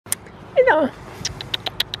You know.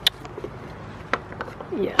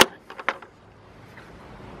 Yeah.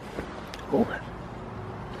 Oh.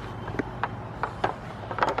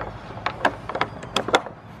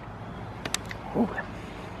 Oh.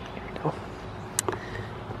 Here we go.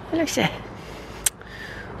 Look at.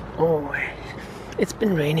 Oh, it's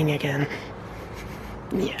been raining again.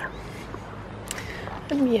 Yeah.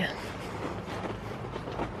 And yeah.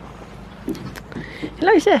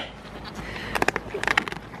 Hello, sir.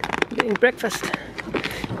 Getting breakfast.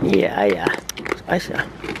 Yeah, yeah. I saw.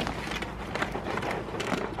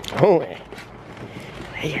 Oh, yeah.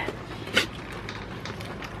 Yeah.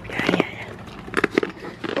 Yeah, yeah, yeah.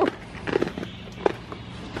 Oh.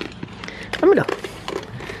 Come on.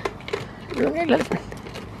 Look at that.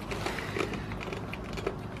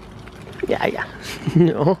 Yeah, yeah.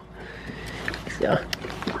 No. So.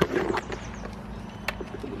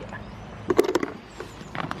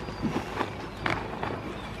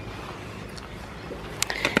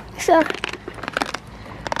 So.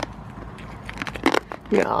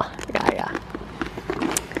 Ja, ja, ja.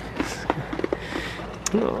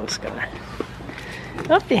 Nu ska vi.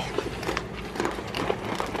 Upp i.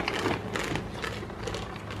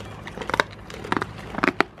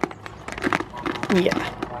 Yeah.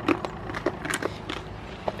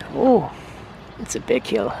 Oh, it's a big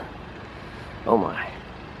hill. Oh my.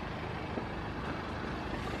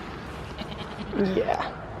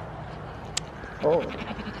 Yeah. Oh.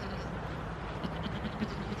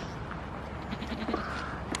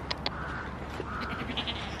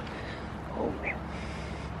 Oh man.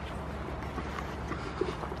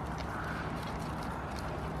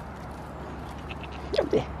 Up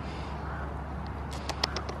there.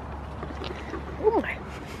 Oh my.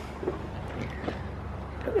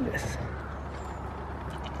 Look at this.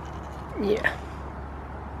 Yeah.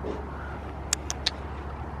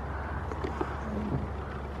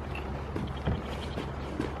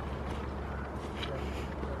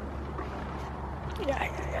 Yeah,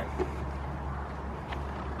 yeah, yeah.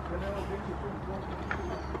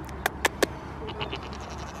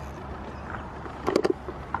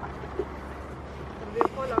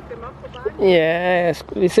 Ja,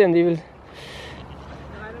 vi ser om de vil.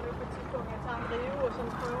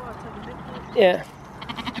 Ja.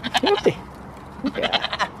 Uppi. Ja.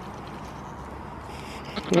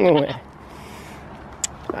 Oh, ja.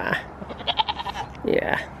 Ah.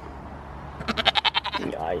 Ja.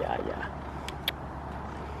 Ja, ja, ja.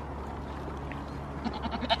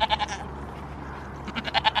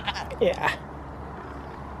 Ja.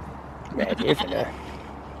 Hvad er det for noget?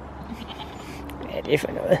 Hvad er det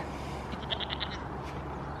for noget?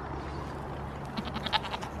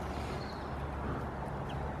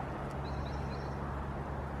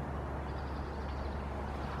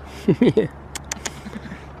 Ja.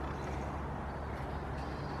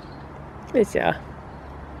 Hvis jeg.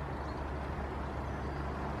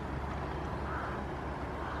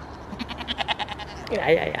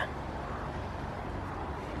 Ja, ja, ja.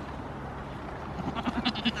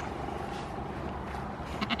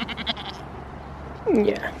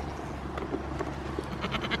 Ja.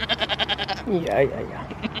 Ja, ja, ja.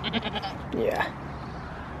 Ja.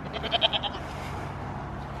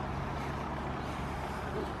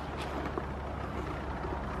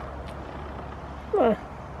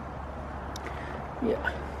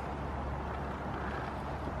 Yeah.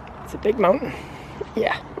 It's a big mountain.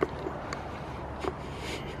 Yeah.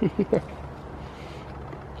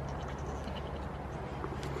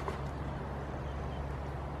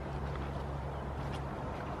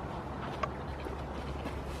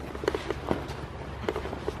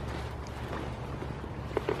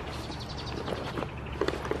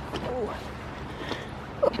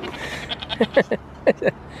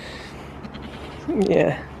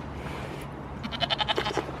 Yeah.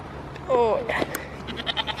 Oh, yeah.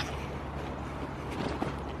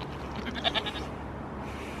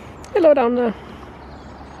 Hello down there.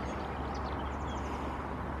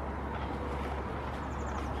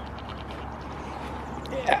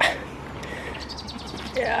 Yeah.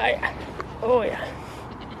 Yeah, yeah. Oh, yeah.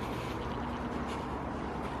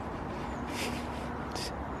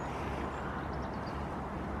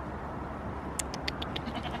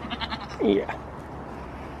 Yeah.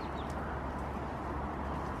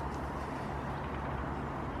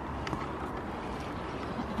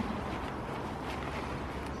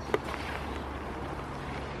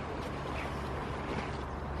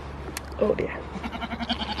 Oh dear.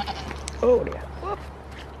 Oh dear. Whoop.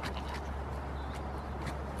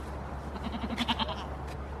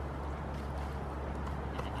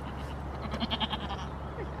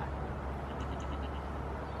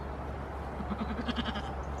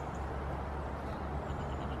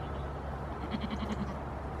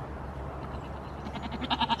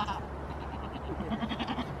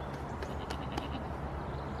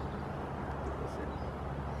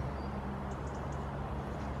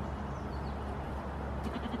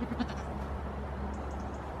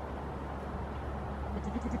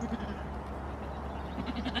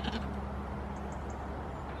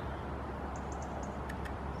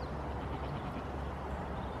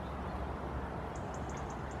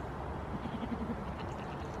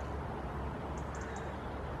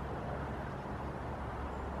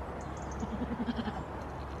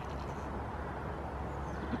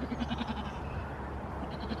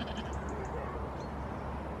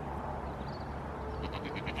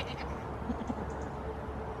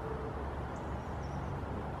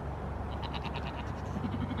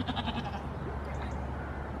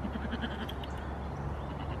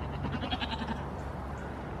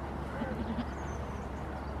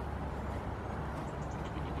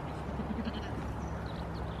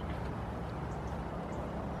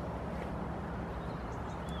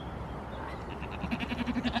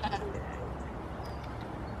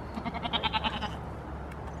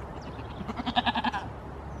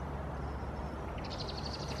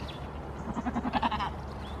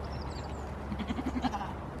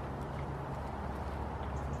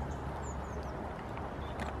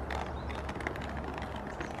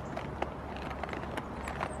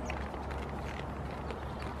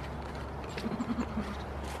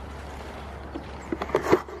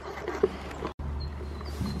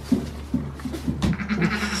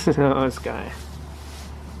 Oh, Sky.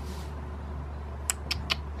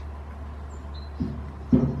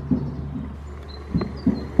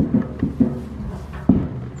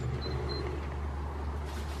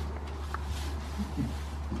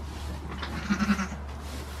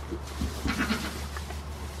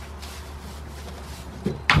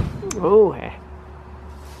 Oh, hey.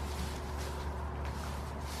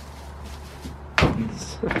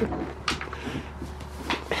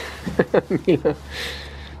 Mila.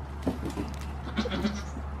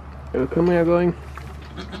 Where am I going?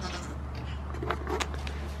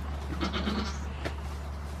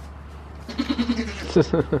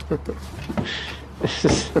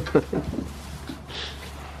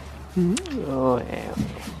 Oh, yeah.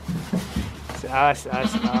 So.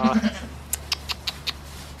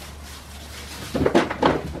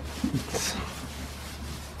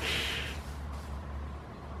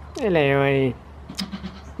 Hello, Eddie.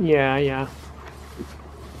 Yeah.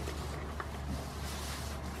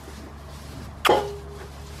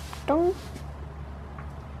 Don't.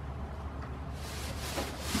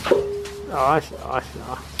 So.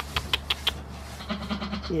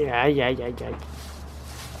 Yeah.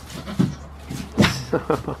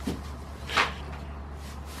 So.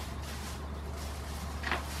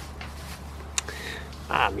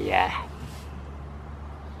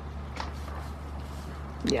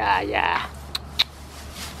 Yeah. Yeah.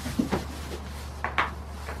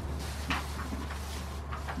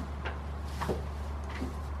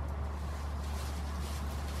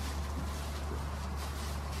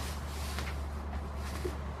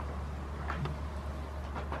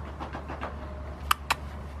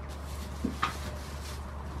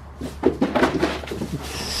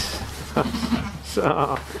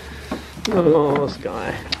 So. Oh,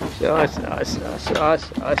 Sky. So.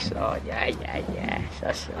 Yeah.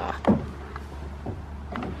 So.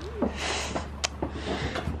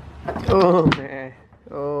 Oh, man.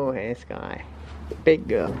 Oh, hey, Sky. Big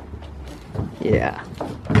girl. Yeah.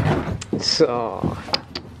 So.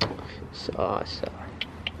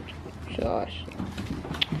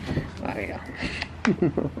 There you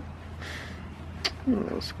go.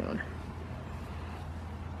 Oh, Sky.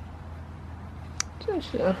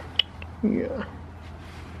 Just, yeah. Yeah.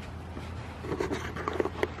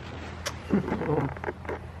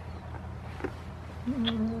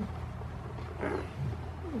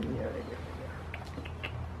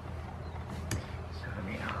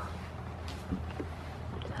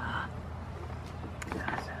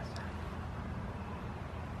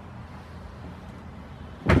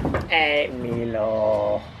 Hey,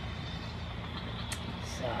 Milo.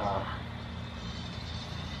 So.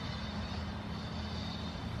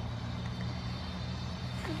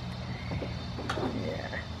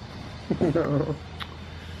 Yeah. No.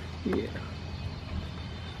 Yeah.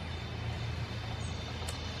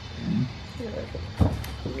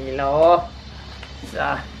 Milo.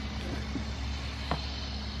 So.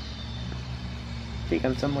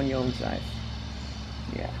 Become someone your own size.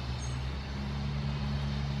 Yeah.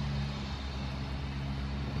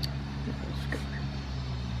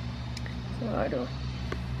 So I don't.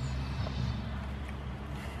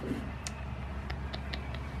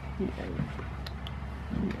 Yeah.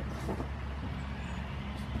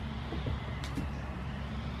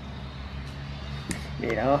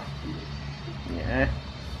 Milo. Yeah.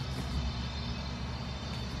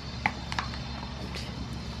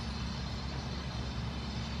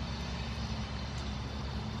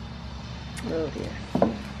 Oh dear.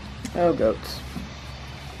 Oh, goats.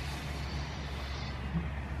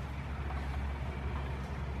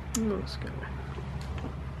 Oh, Sky.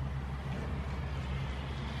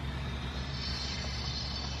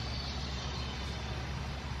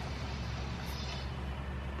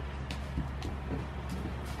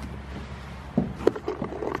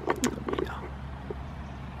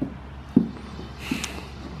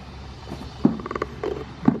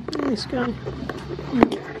 Hey, Sky.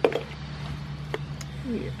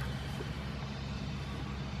 Yeah.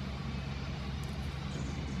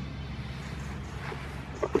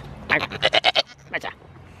 Baca.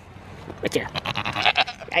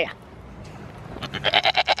 Ya.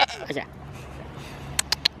 Baca.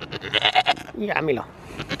 Ya, Milo.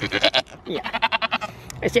 Ya.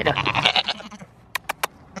 Asyik dah.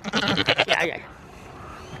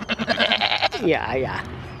 Ya. Ya.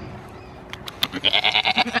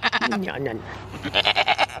 Nyan.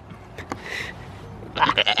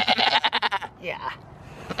 Ya.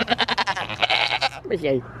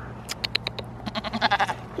 Masih.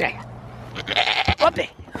 Ya. Ope.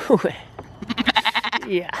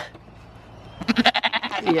 Ya.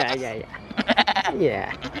 Ya.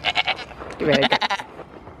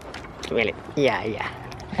 Kembali. Ya.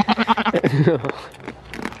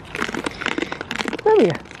 Kom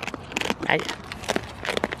her. Ja, ja.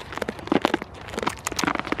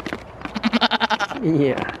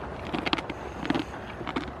 Ja.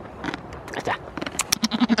 Altså.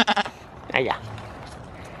 Ja, ja.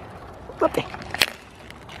 Op det.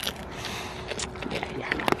 Ja, ja.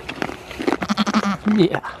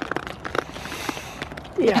 Ja.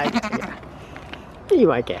 Ja, ja, ja. Det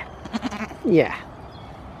var ikke. Ja.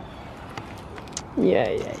 Ja, ja,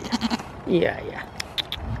 ja. Ja, ja.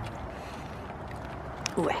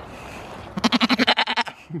 Ja.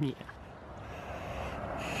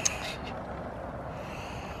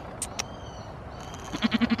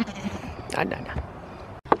 Nej, nej, nej.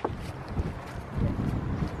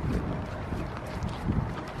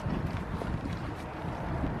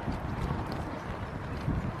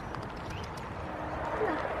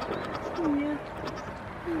 Ja.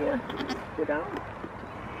 Ja. Goddag.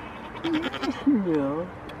 Ja.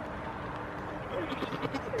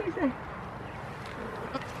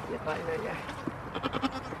 Ja, bare ja.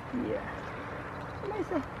 Ja.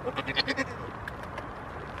 Lisa.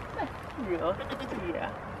 Ja. Ja.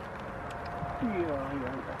 Ja,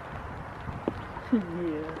 ja. Ja.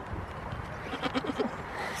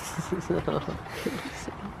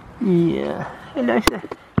 Ja, Lisa.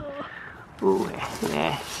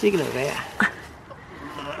 Ja, sikkert noget værd.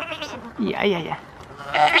 Ja, ja, ja.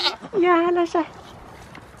 Ja, Lisa.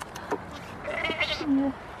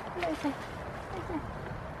 Ja, Lisa.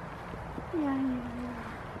 Ja, ja, ja.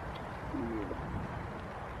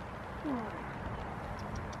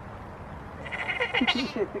 Det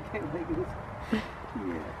kan jeg ikke huske. Ja.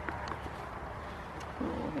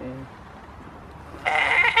 Ja.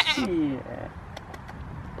 Ja,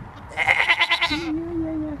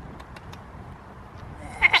 ja.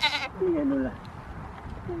 Ja, Nuller.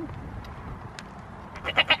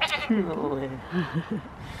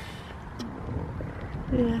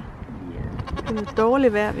 Ja. Det er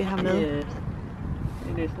dårligt vejr, vi har med. Ja. Det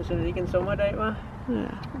er næsten sådan ikke en sommerdag, hva'? Ja.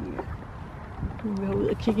 Nu vil vi ud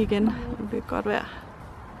og kigge igen. Det bliver godt vejr.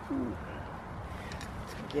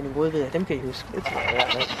 Skal vi give nogle dem kan I huske. Det tror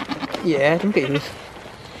jeg, ja, dem kan I huske.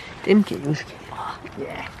 Dem kan I huske. Ja.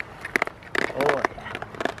 Ja.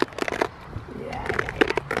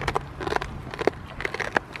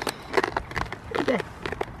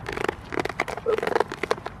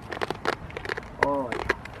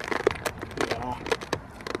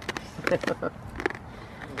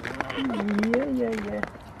 Ja, ja, ja. Ja, ja, ja.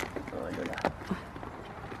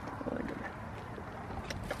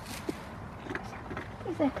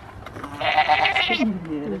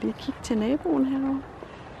 Jeg vil lige kigge til naboen herovre.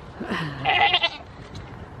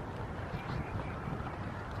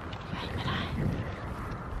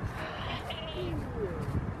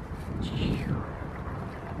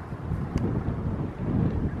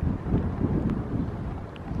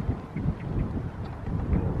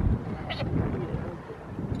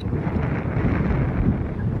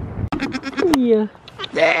 Ja.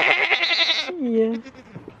 Ja.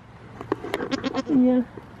 Ja.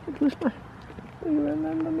 Husk mig. You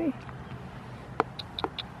remember me?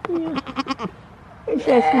 Ja. Hey,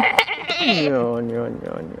 Sassy. Ja, ja,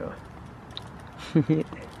 ja, ja.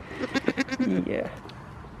 Ja.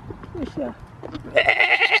 Ja.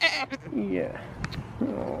 Ja.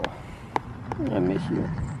 Oh. I miss you.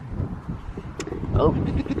 Oh.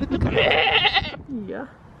 Ja.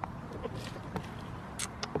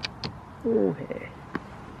 Okay.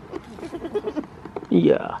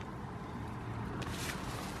 Ja.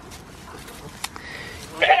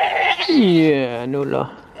 Ja, Nuller.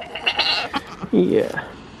 Ja.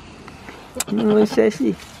 Nu er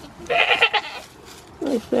Sassy. Nu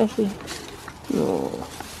er Sassy. Nå.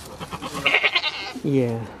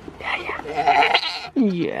 Ja. Ja, ja.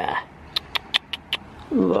 Ja.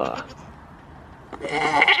 Hvor?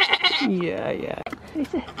 Ja, ja.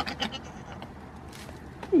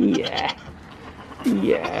 Ja.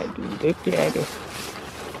 Ja, du er dygtig, er du.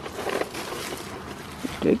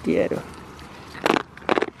 Dygtig er du.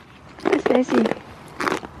 Sassy.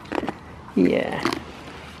 Ja.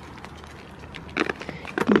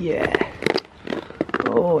 Ja.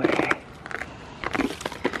 Åh.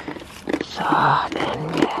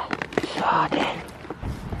 Sådan, ja. Sådan.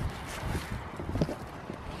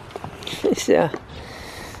 Så.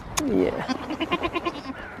 Ja.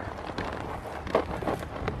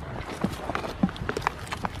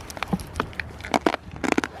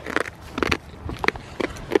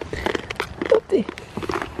 Det.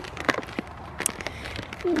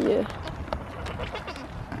 Yeah. Yeah.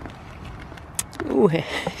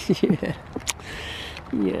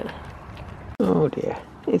 Yeah. Oh dear,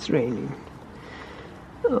 it's raining.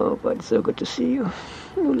 Oh, but it's so good to see you.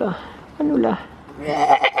 Nuller. Nuller.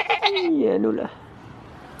 Yeah, Nuller.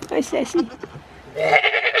 Hi, Sassy.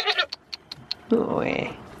 Oh,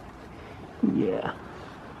 yeah. Yeah.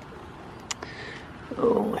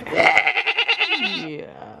 Oh, yeah.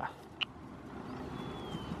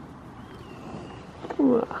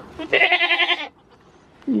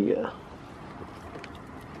 Yeah.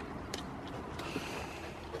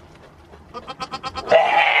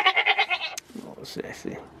 Oh,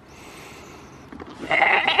 Sassy.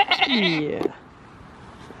 Yeah.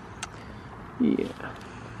 Yeah. Yeah.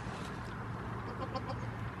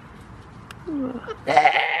 Oh.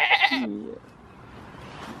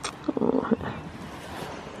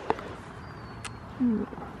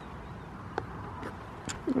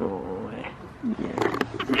 Oh, yeah.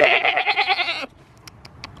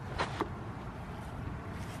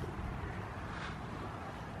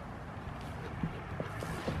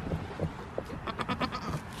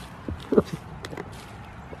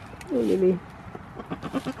 Oh, Lily.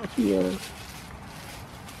 Yeah.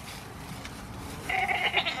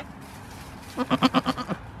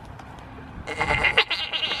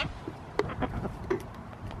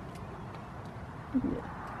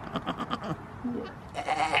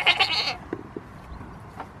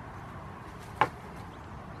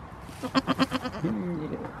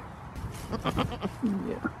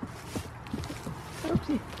 Yeah.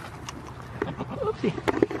 Oopsie. Oopsie.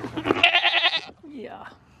 Yeah.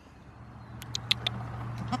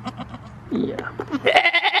 Yeah.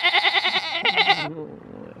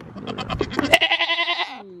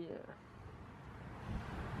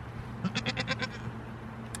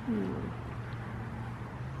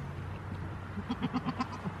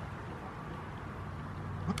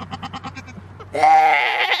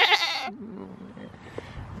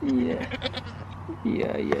 Yeah.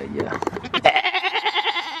 Yeah, yeah, yeah.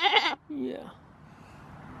 Yeah.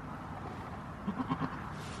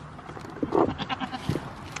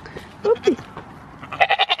 Oopsie.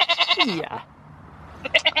 Yeah.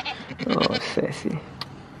 Oh, Sassy.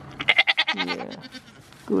 Yeah.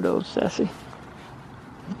 Good old Sassy.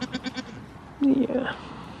 Yeah.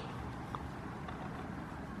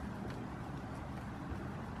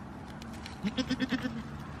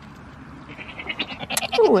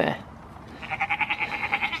 Oh, yeah.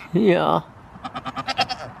 Yeah.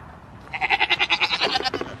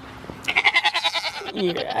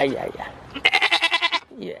 Yeah, yeah, yeah.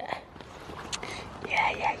 Yeah. Yeah,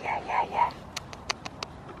 yeah, yeah, yeah, yeah.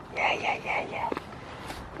 Yeah, yeah, yeah, yeah.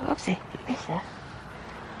 Oopsie. Mister.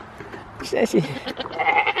 Sassy.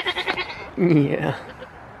 Yeah.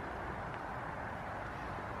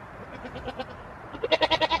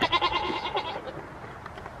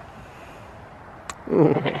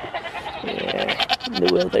 Yeah. The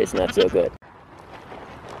weather is not so good.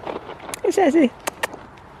 Hey, Sassy.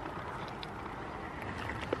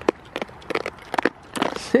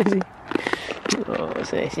 Sassy. Oh,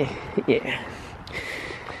 Sassy. Yeah.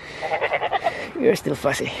 You're still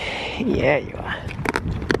fussy. Yeah, you are.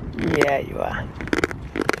 Yeah, you are.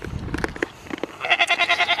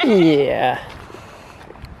 Yeah.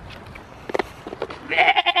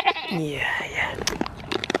 Yeah, yeah.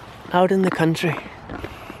 Out in the country.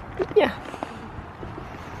 Yeah.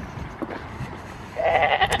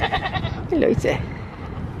 Hello, it's a.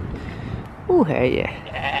 Oh, hey, yeah.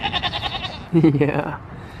 Yeah.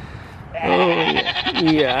 Oh, yeah.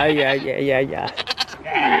 Yeah, yeah, yeah, yeah, yeah.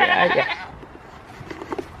 Yeah, yeah.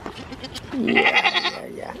 Yeah, yeah,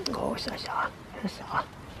 yeah. Go, Sassy. Sassy.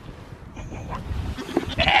 Yeah, yeah,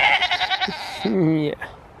 yeah. Yeah.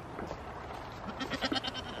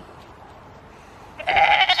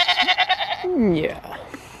 Yeah.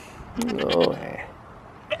 Oh, hey.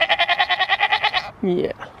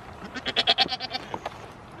 Yeah.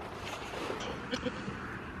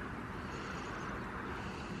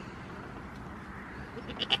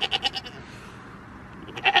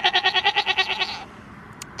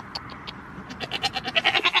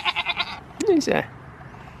 Who's that?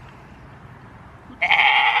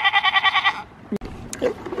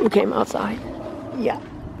 You came outside? Yeah.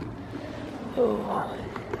 Oh,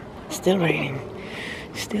 still raining.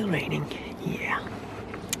 Still raining. Yeah.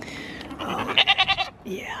 Oh,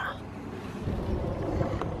 yeah.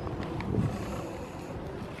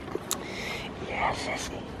 Yeah,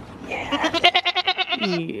 Sassy. Yeah.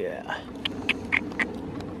 Yeah.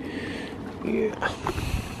 Yeah.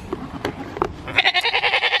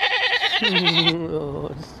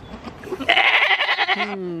 Oh,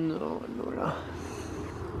 no, Nora.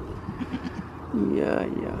 Yeah,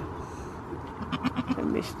 yeah. I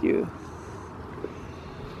missed you.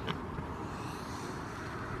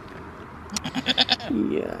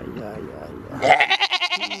 Yeah, yeah, yeah, yeah.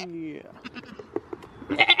 Yeah.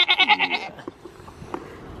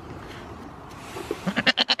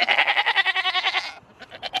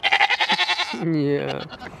 Yeah.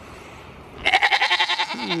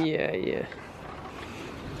 Yeah, yeah.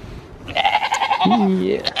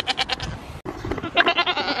 Yeah.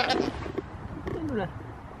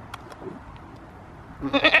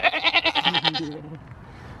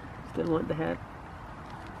 Still want the hat?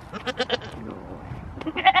 No.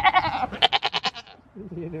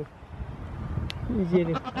 You do.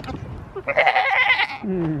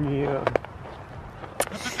 Yeah.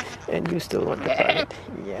 And you still want the planet?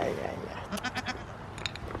 Yeah, yeah, yeah.